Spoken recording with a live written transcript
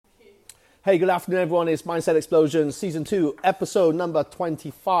Hey, good afternoon, everyone. It's Mindset Explosion, Season 2, Episode number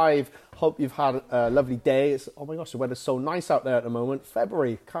 25. Hope you've had a lovely day. Oh my gosh, the weather's so nice out there at the moment.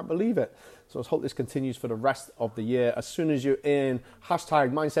 February, can't believe it. So let's hope this continues for the rest of the year. As soon as you're in,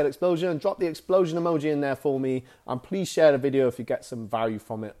 hashtag Mindset Explosion, drop the explosion emoji in there for me. And please share the video if you get some value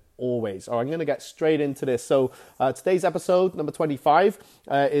from it. Always. All right, I'm going to get straight into this. So today's episode, number 25,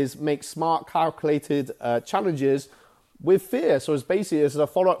 is make smart, calculated challenges with fear. So it's a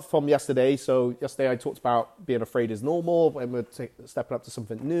follow-up from yesterday. So yesterday I talked about being afraid is normal, when we're stepping up to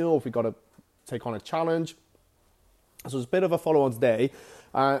something new, or if we've got to take on a challenge. So it's a bit of a follow-on today.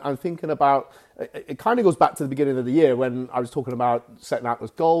 I'm thinking about, it kind of goes back to the beginning of the year when I was talking about setting out those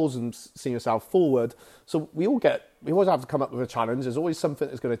goals and seeing yourself forward. So we always have to come up with a challenge. There's always something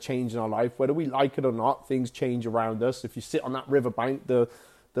that's going to change in our life, whether we like it or not. Things change around us. If you sit on that riverbank, the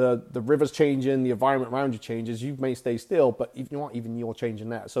river's changing, the environment around you changes. You may stay still, but even you're changing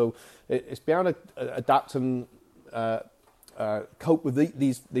that. So it's being able to adapt and cope with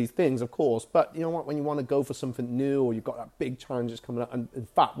these things, of course. But you know what? When you want to go for something new, or you've got that big challenge that's coming up, and in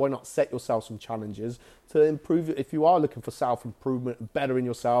fact, why not set yourself some challenges to improve it? If you are looking for self-improvement, bettering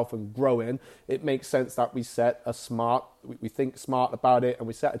yourself and growing, it makes sense that we set we think smart about it, and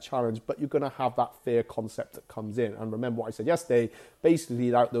we set a challenge. But you're going to have that fear concept that comes in. And remember what I said yesterday. Basically,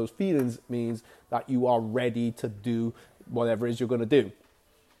 that those feelings means that you are ready to do whatever it is you're going to do.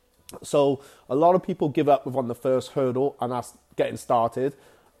 So a lot of people give up on the first hurdle, and that's getting started.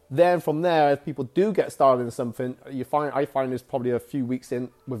 Then from there, if people do get started in something, I find there's probably a few weeks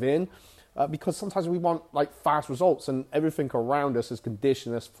within, because sometimes we want like fast results, and everything around us has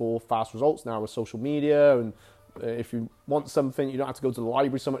conditioned us for fast results now with social media. And if you want something, you don't have to go to the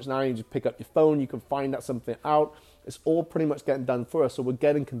library so much now. You just pick up your phone, you can find that something out. It's all pretty much getting done for us. So we're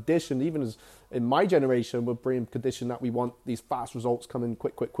getting conditioned, even as in my generation, we're being conditioned that we want these fast results coming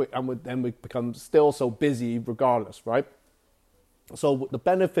quick. And then we become still so busy regardless, right? So the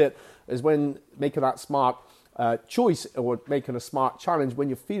benefit is when making that smart choice, or making a smart challenge when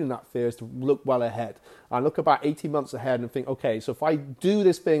you're feeling that fear, is to look well ahead. And look about 18 months ahead and think, okay, so if I do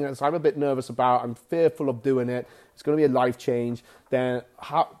this thing that I'm a bit nervous about, I'm fearful of doing it, it's going to be a life change,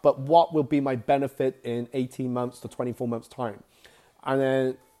 but what will be my benefit in 18 months to 24 months time? And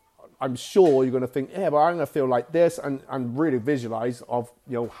then I'm sure you're going to think, yeah, but I'm going to feel like this, and really visualize of,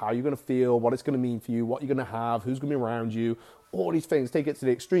 how you're going to feel, what it's going to mean for you, what you're going to have, who's going to be around you, all these things. Take it to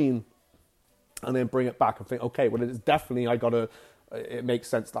the extreme, and then bring it back and think, okay, well, it's definitely, it makes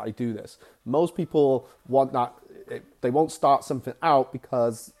sense that I do this. Most people want that. They won't start something out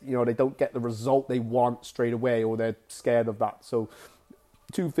because, they don't get the result they want straight away, or they're scared of that. So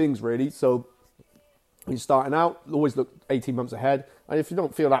two things really. So when you're starting out, always look 18 months ahead. And if you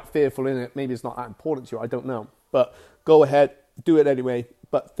don't feel that fearful in it, maybe it's not that important to you. I don't know. But go ahead, do it anyway,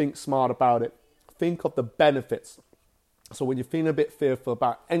 but think smart about it. Think of the benefits. So when you're feeling a bit fearful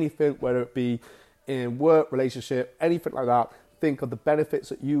about anything, whether it be in work, relationship, anything like that, think of the benefits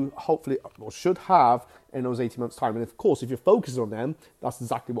that you hopefully or should have in those 18 months' time. And of course, if you're focused on them, that's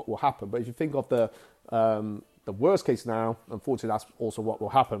exactly what will happen. But if you think of the worst case now, unfortunately, that's also what will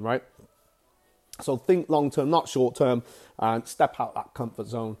happen, right? So think long-term, not short-term, and step out that comfort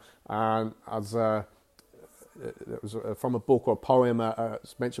zone. And as it was from a book or a poem,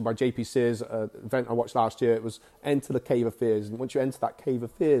 it's mentioned by J.P. Sears, an event I watched last year. It was Enter the Cave of Fears. And once you enter that cave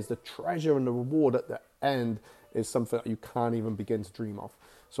of fears, the treasure and the reward at the end is something that you can't even begin to dream of.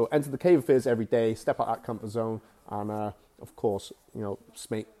 So enter the cave of fears every day, step out that comfort zone, and of course,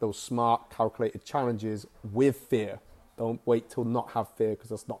 make those smart, calculated challenges with fear. Don't wait till not have fear, because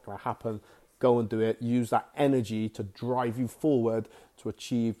that's not going to happen. Go and do it. Use that energy to drive you forward to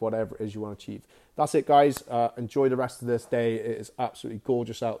achieve whatever it is you want to achieve. That's it, guys. Enjoy the rest of this day. It is absolutely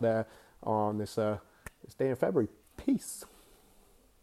gorgeous out there on this day in February. Peace.